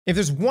If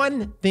there's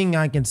one thing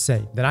I can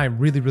say that I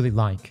really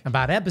like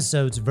about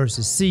episodes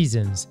versus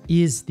seasons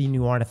is the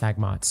new artifact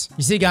mods.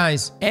 You see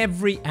guys,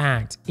 every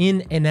act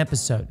in an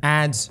episode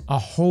adds a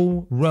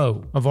whole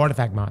row of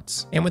artifact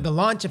mods. And with the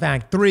launch of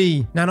Act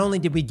 3, not only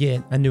did we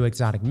get a new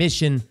exotic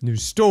mission, new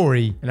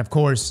story, and of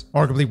course,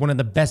 arguably one of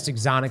the best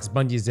exotics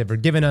Bungie has ever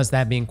given us,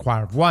 that being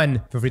Choir of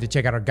One. Feel free to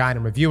check out our guide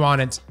and review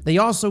on it. They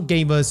also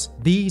gave us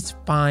these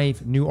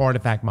 5 new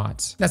artifact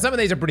mods. Now some of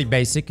these are pretty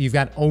basic. You've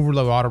got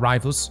overload auto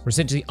rifles, or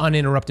essentially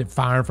uninterrupted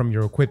fire from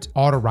your equipped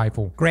auto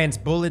rifle, grants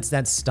bullets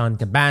that stun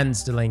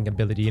combatants, delaying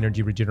ability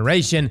energy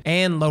regeneration,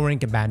 and lowering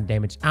combatant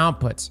damage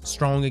outputs,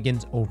 strong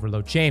against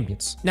overload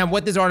champions. Now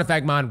what this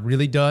artifact mod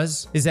really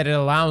does is that it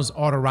allows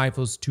auto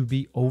rifles to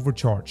be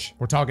overcharged.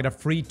 We're talking a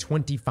free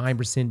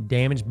 25%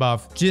 damage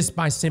buff just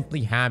by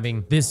simply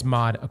having this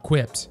mod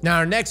equipped. Now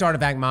our next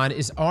artifact mod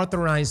is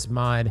Authorized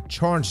Mod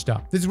Charged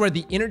Up. This is where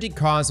the energy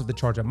cost of the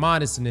charge up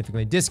mod is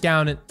significantly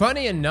discounted.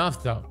 Funny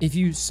enough though, if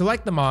you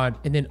select the mod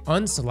and then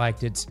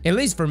unselect it, at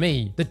least for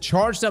me, the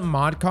charged up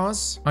mod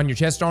cost on your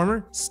chest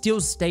armor still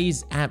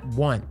stays at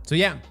 1. So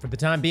yeah, for the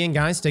time being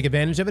guys, take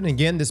advantage of it. And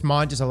again, this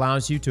mod just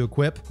allows you to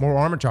equip more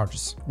armor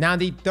charges. Now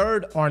the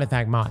third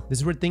artifact mod, this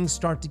is where things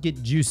start to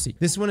get juicy.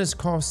 This one is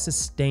called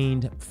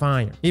Sustained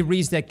Fire. It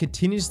reads that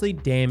continuously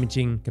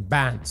damaging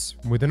combatants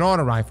with an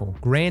auto rifle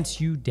grants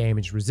you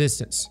damage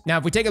resistance. Now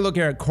if we take a look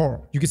here at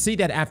Coral, you can see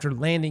that after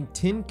landing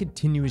 10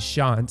 continuous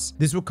shots,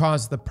 this will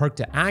cause the perk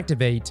to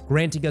activate,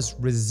 granting us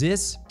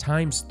resist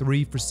times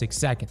 3 for 6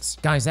 seconds.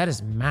 Guys, that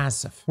is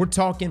massive. We're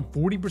talking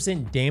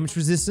 40% damage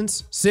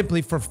resistance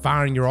simply for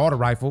firing your auto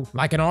rifle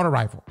like an auto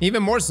rifle.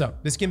 Even more so,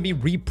 this can be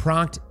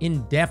reprocced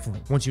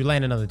indefinitely. Once you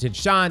land another 10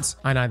 shots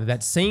on either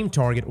that same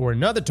target or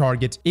another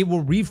target, it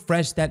will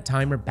refresh that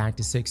timer back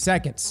to 6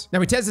 seconds. Now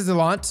we test this a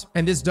lot,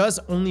 and this does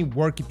only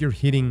work if you're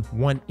hitting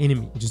one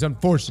enemy, which is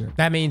unfortunate.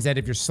 That means that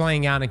if you're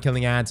slaying out and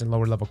killing ads and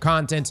lower level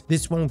content,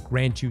 this won't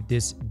grant you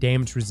this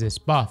damage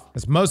resist buff,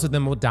 as most of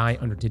them will die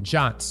under 10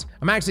 shots.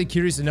 I'm actually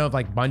curious to know if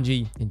like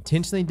Bungie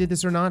intentionally did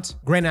this or not.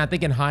 Granted, I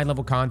think in high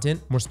level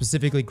content, more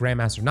specifically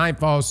Grandmaster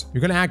Nightfalls,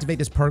 you're going to activate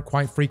this perk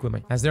quite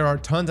frequently, as there are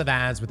tons of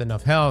ads with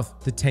enough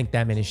health to tank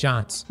that many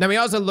shots. Now we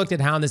also looked at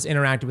how this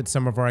interacted with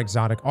some of our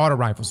exotic auto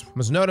rifles,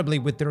 most notably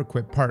with their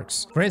equipped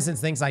perks. For instance,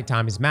 things like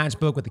Tommy's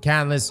Matchbook with the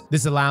Catalyst.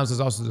 This allows us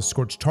also to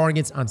scorch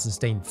targets on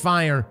sustained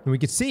fire. And we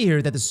can see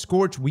here that the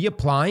scorch we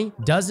apply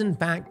does in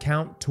fact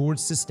count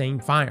towards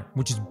sustained fire,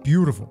 which is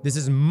beautiful. This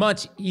is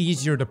much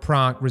easier to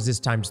proc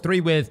resist times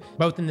 3 with,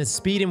 both in the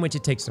speed in which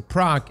it takes to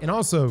proc and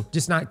also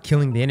just not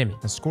killing the enemy.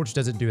 The scorch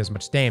doesn't do as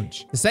much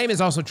damage. The same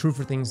is also true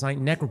for things like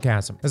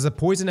necrochasm, as the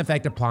poison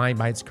effect applied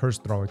by its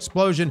cursed throw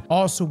explosion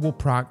also will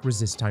proc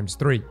resist times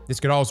 3. This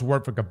could also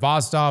work for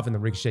Gavostov and the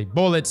ricochet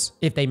bullets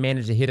if they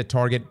manage to hit a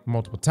target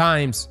multiple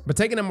times. But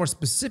taking a more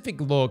specific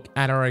look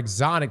at our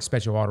exotic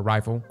special auto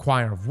rifle,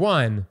 Choir of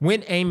One,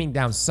 when aiming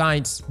down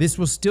sights, this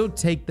will still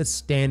take the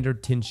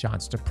standard 10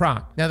 shots to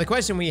proc. Now the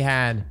question we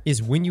had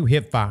is, when you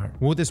hip fire,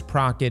 will this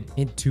proc it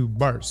in 2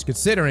 bursts?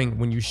 Considering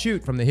when you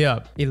shoot from the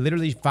hip, it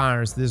literally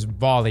fires this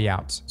volley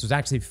out. So it's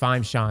actually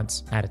 5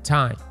 shots at a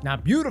time. Now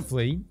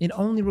beautifully, it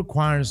only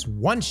requires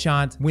 1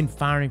 shot when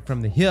firing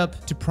from the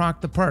hip to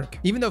proc the perk.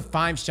 Even though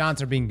 5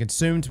 shots are being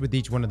consumed with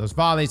each one of those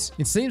volleys,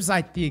 it seems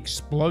like the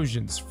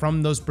explosions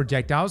from those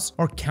projectiles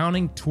are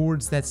counting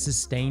towards that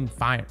sustained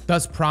fire,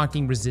 thus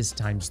proccing resist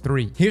times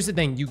 3. Here's the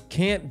thing, you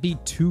can't be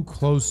too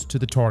close to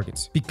the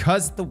targets.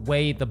 Because the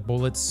way the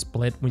bullets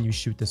split when you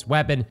shoot this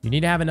weapon, you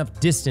need to have enough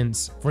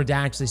distance for it to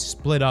actually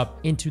split up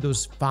into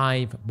those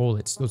 5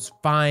 bullets, those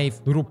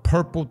 5 little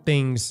purple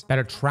things that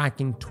are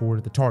tracking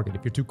toward the target.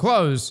 If you're too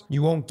close,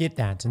 you won't get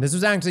that. And this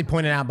was actually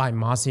pointed out by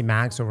Mossy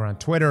Max over on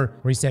Twitter,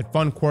 where he said,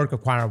 fun quirk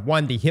of Choir of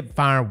One, the hip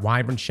fire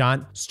wyvern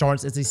shot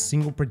starts as a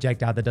single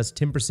projectile that does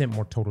 10%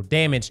 more total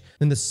damage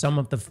than the sum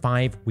of the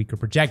 5 weaker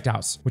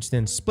projectiles, which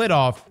then split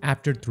off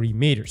after 3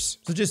 meters.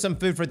 So just some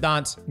food for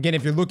thought. Again,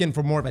 if you're looking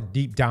for more of a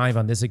deep dive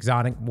on this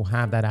exotic, we'll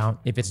have that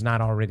out if it's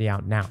not already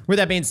out now. With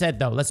that being said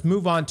though, let's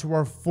move on to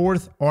our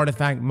 4th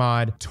artifact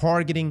mod,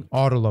 Targeting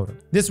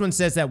Autoloader. This one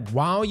says that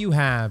while you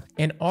have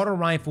an auto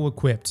rifle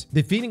equipped,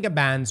 defeating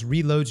combatants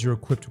reloads your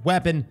equipped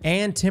weapon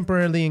and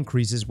temporarily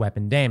increases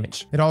weapon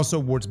damage. It also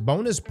awards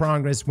bonus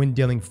progress when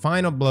dealing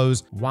final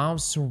blows while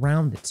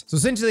surrounded. So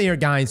essentially here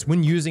guys,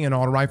 when using an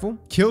auto rifle,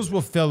 kills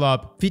will fill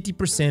up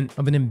 50%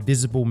 of an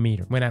invisible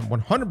meter. When at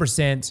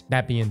 100%,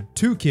 that being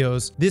 2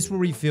 kills, this will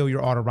refill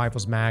your auto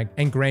rifle's mag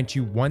and grant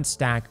you 1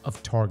 stack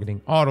of targeting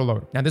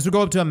autoloader. Now this will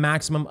go up to a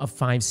maximum of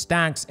 5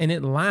 stacks and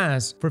it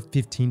lasts for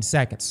 15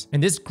 seconds.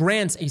 And this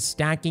grants a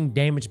stacking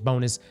damage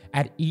bonus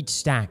at each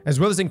stack, as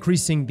well as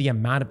increasing the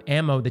amount of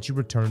ammo that you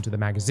return to the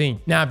magazine.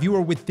 Now, if you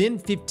are within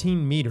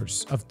 15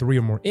 meters of 3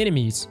 or more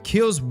enemies,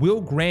 kills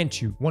will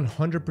grant you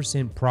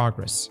 100%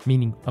 progress,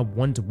 meaning a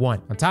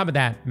 1-to-1. On top of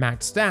that,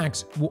 max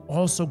stacks will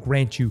also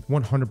grant you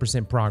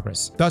 100%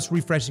 progress, thus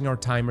refreshing our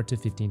timer to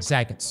 15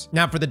 seconds.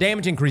 Now, for the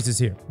damage increases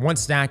here, 1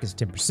 stack is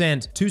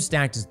 10%, 2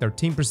 stacks is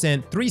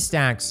 13%, 3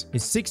 stacks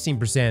is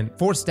 16%,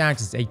 4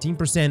 stacks is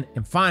 18%,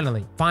 and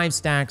finally, 5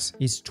 stacks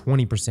is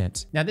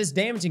 20%. Now, this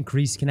damage damage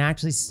increase can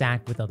actually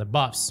stack with other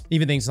buffs,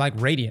 even things like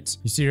Radiance.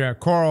 You see here at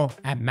Coral,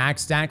 at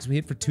max stacks, we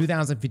hit for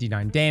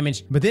 2,059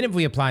 damage, but then if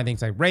we apply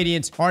things like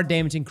Radiance, our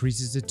damage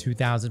increases to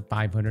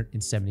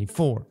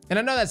 2,574. And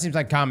I know that seems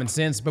like common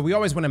sense, but we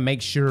always want to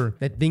make sure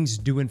that things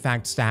do in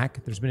fact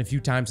stack. There's been a few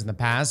times in the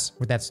past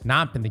where that's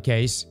not been the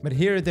case, but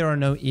here there are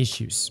no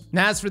issues.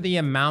 Now, as for the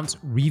amount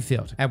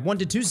refilled, at 1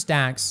 to 2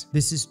 stacks,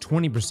 this is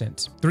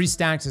 20%. 3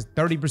 stacks is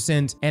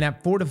 30%, and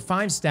at 4 to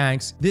 5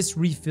 stacks, this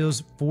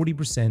refills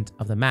 40%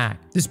 of the mag.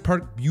 This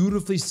perk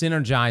beautifully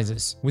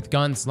synergizes with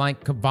guns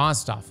like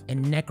Kvostov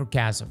and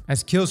Necrochasm,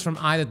 as kills from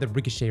either the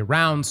ricochet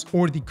rounds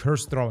or the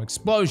curse throw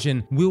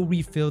explosion will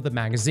refill the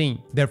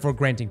magazine, therefore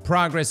granting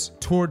progress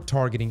toward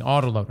targeting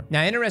Autoloader.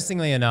 Now,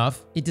 interestingly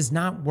enough, it does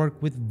not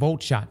work with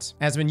Volt Shot,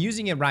 as when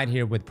using it right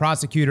here with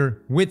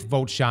Prosecutor, with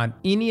Volt Shot,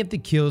 any of the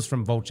kills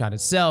from Volt Shot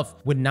itself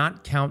would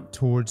not count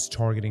towards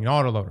targeting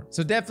Autoloader.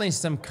 So definitely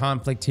some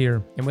conflict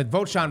here, and with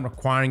Volt Shot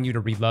requiring you to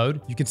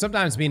reload, you can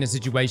sometimes be in a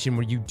situation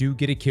where you do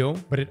get a kill,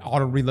 but it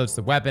auto reloads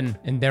the weapon,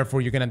 and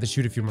therefore you're gonna have to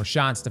shoot a few more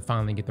shots to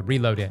finally get the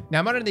reload in. Now,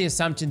 I'm under the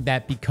assumption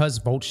that because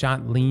Volt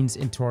Shot leans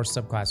into our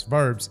subclass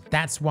verbs,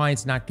 that's why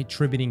it's not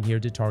contributing here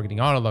to targeting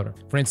Autoloader.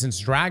 For instance,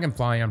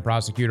 Dragonfly on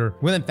Prosecutor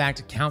will in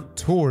fact count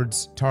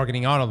towards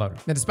targeting Autoloader.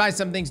 Now, despite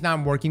some things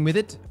not working with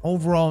it,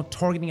 overall,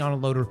 targeting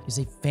Autoloader is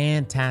a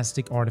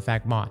fantastic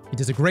artifact mod. It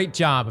does a great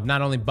job of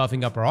not only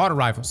buffing up our auto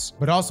rifles,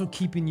 but also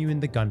keeping you in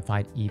the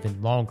gunfight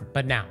even longer.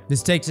 But now,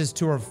 this takes us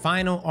to our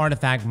final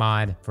artifact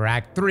mod for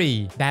Act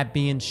 3, that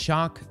being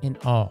Shock and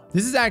Awe.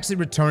 This is actually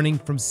returning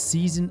from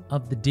Season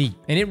of the Deep,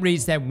 and it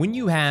reads that when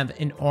you have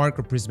an Arc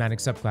or Prismatic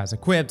subclass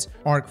equipped,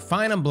 Arc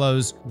Final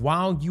Blows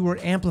while you are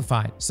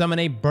amplified. Summon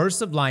a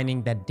burst of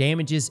lightning that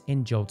damages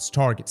and jolts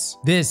targets.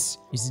 This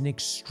is an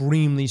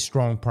extremely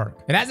strong perk.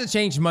 It hasn't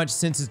changed much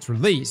since its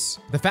release.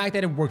 The fact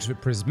that it works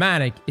with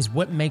Prismatic is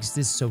what makes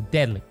this so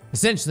deadly.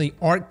 Essentially,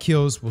 Arc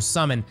kills will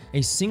summon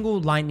a single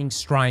lightning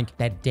strike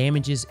that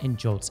damages and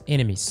jolts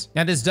enemies.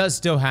 Now, this does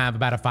still have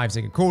about a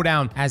 5-second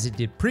cooldown as it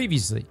did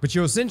previously, but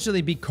you'll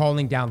essentially be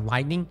calling down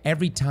lightning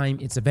every time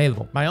it's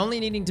available by only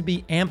needing to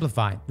be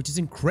amplified, which is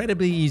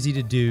incredibly easy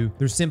to do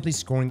through simply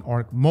scoring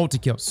Arc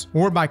multi-kills,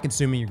 or by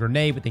consuming your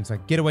grenade with things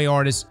like Getaway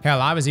Artist.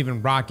 Hell, I was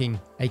even rocking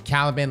a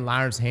Caliban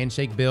Liar's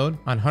Handshake build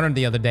on Hunter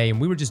the other day, and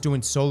we were just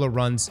doing solo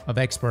runs of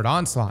Expert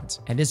Onslaughts,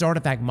 and this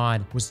artifact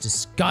mod was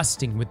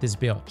disgusting with this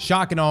build.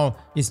 Shock and Awe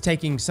is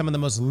taking some of the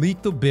most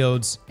lethal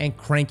builds and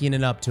cranking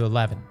it up to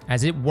 11,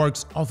 as it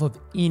works off of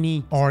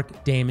any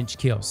arc damage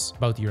kills.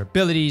 Both your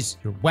abilities,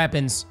 your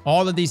weapons,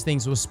 all of these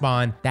things will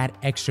spawn that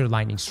extra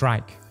lightning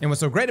strike. And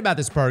what's so great about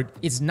this perk,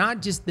 it's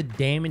not just the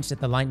damage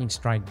that the lightning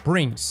strike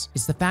brings,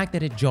 it's the fact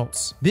that it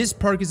jolts. This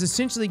perk is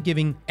essentially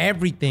giving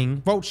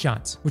everything Volt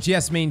Shots, which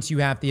yes means you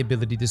have the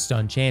ability to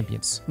stun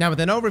champions. Now, with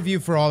an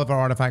overview for all of our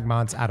artifact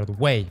mods out of the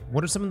way,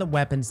 what are some of the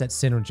weapons that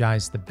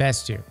synergize the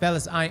best here?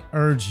 Fellas, I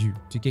urge you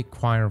to get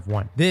Choir of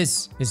One.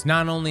 This is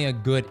not only a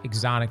good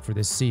exotic for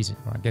this season,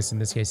 or I guess in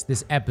this case,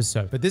 this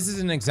episode, but this is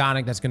an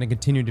exotic that's going to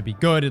continue to be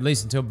good, at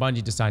least until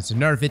Bungie decides to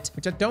nerf it,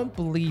 which I don't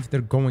believe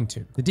they're going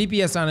to. The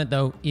DPS on it,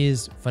 though,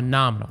 is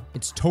phenomenal.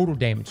 Its total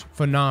damage,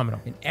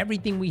 phenomenal. And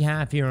everything we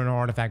have here in our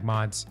artifact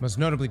mods, most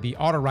notably the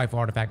auto rifle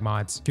artifact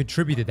mods,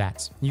 contribute to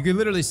that. You can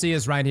literally see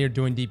us right here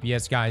doing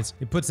DPS, guys.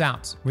 It puts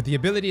out, with the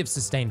ability of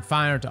sustained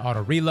fire to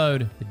auto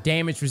reload, the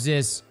damage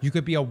resist, you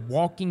could be a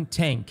walking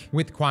tank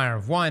with Choir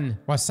of One,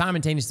 while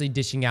simultaneously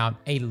dishing out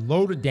a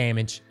load of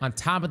damage on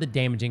top of the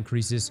damage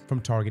increases from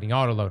targeting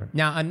Autoloader.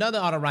 Now, another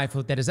auto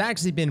rifle that has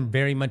actually been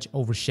very much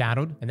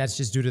overshadowed, and that's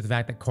just due to the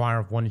fact that Choir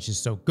of One is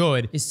just so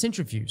good, is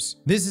Centrifuge.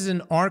 This is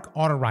an arc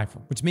auto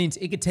rifle, which means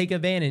it could take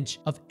advantage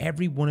of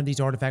every one of these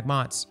artifact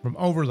mods, from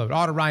overload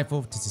auto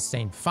rifle to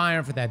sustained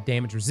fire for that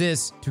damage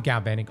resist to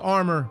galvanic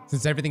armor.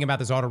 Since everything about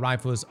this auto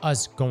rifle is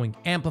us going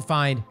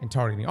amplified and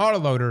targeting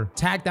Autoloader,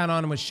 tag that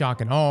on with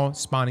Shock and Awe,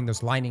 spawning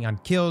those lightning on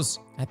kills,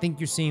 I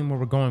think you're seeing where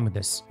we're going with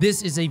this.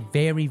 This is a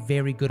very,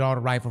 very good auto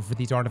rifle for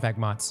these artifact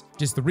mods.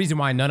 Just the reason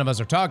why none of us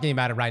are talking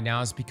about it right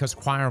now is because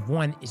Choir of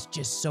One is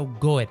just so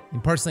good.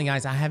 And personally,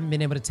 guys, I haven't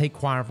been able to take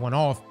Choir of One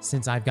off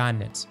since I've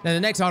gotten it. Now, the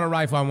next auto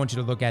rifle I want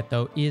you to look at,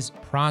 though, is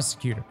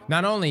Prosecutor.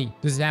 Not only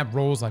does it have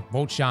roles like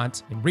Volt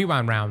Shot and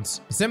Rewind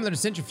rounds, similar to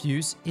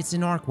Centrifuge, it's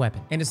an arc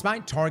weapon. And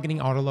despite targeting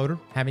Autoloader,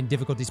 having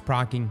difficulties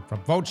proccing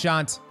from Volt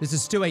Shot, this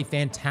is still a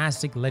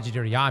fantastic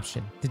legendary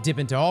option to dip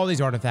into all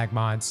these artifact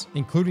mods,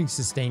 including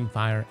Sustained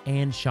Fire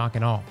and Shock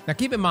and Awe. Now,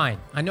 keep in mind,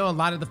 I know a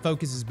lot of the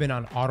focus has been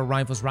on auto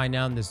rifles right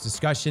now in this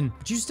discussion,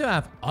 but you still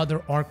have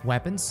other arc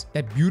weapons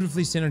that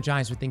beautifully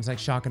synergize with things like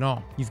Shock and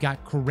Awe. You've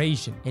got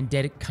Curation and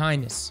Indebted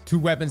Kindness, two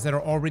weapons that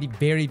are already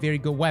very, very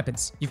good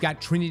weapons. You've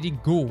got Trinity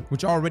Ghoul,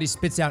 which already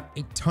spits out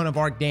a ton of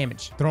arc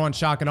damage. Throw on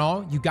Shock and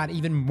Awe, you got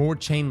even more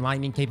chain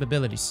lightning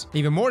capabilities.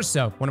 Even more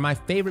so, one of my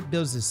favorite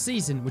builds this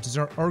season, which is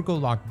our Ergo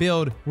Lock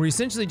build, where you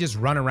essentially just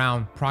run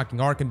around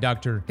proccing Arc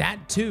Conductor.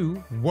 That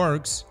too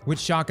works with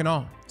Shock and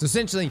Awe. So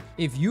essentially,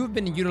 if you've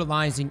been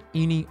utilizing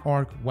any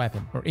arc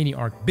weapon or any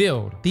arc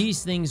build,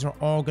 these things are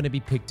all going to be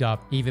picked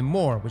up even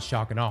more with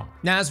shock and awe.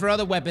 Now, as for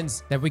other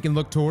weapons that we can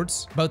look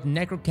towards, both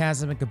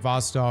necrochasm and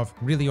Kvostov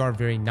really are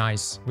very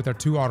nice with our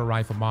 2 auto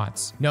rifle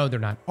mods. No,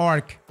 they're not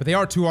arc, but they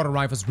are 2 auto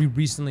rifles we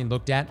recently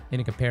looked at in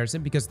a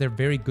comparison because they're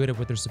very good at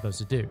what they're supposed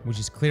to do, which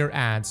is clear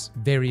ads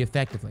very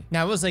effectively.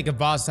 Now, I will say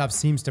Kvostov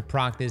seems to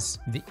proc this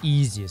the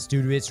easiest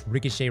due to its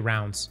ricochet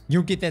rounds.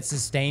 You'll get that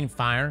sustained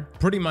fire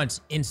pretty much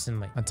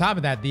instantly. On top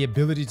of that, the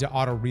ability to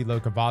auto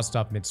reload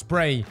Kvostov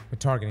mid-spray with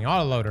targeting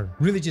Autoloader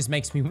really just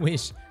makes me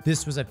wish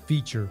this was a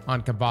feature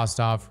on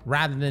Kvostov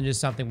rather than just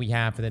something we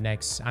have for the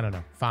next, I don't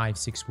know,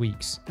 5-6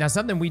 weeks. Now,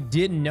 something we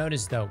did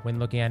notice though when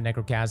looking at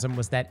necrochasm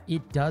was that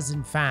it does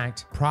in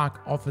fact proc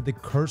off of the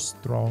curse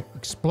throw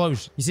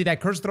explosion. You see, that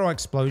curse throw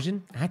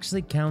explosion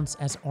actually counts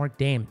as arc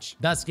damage,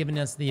 thus giving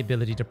us the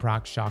ability to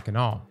proc shock and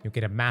awe. You'll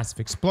get a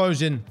massive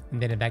explosion,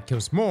 and then if that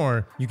kills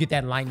more, you get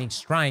that lightning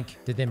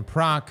strike to then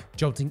proc,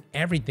 jolting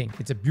everything.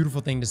 It's a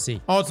beautiful thing to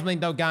see. Ultimately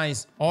though,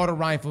 guys, auto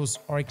rifles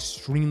are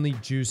extremely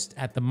juiced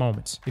at the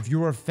moment. If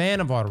you're a fan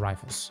of auto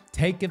rifles,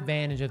 take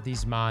advantage of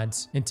these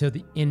mods until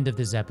the end of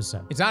this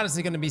episode. It's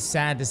honestly going to be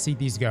sad to see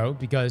these go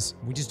because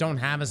we just don't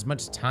have as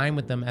much time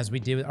with them as we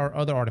did with our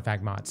other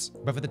artifact mods.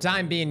 But for the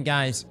time being,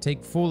 guys,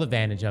 take full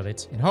advantage of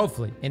it. And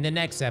hopefully in the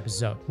next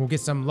episode, we'll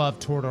get some love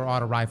toward our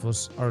auto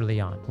rifles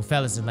early on. Well,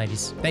 fellas and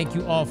ladies, thank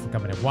you all for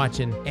coming and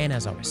watching. And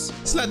as always,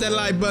 slap that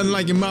like button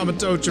like your mama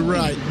told you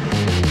right.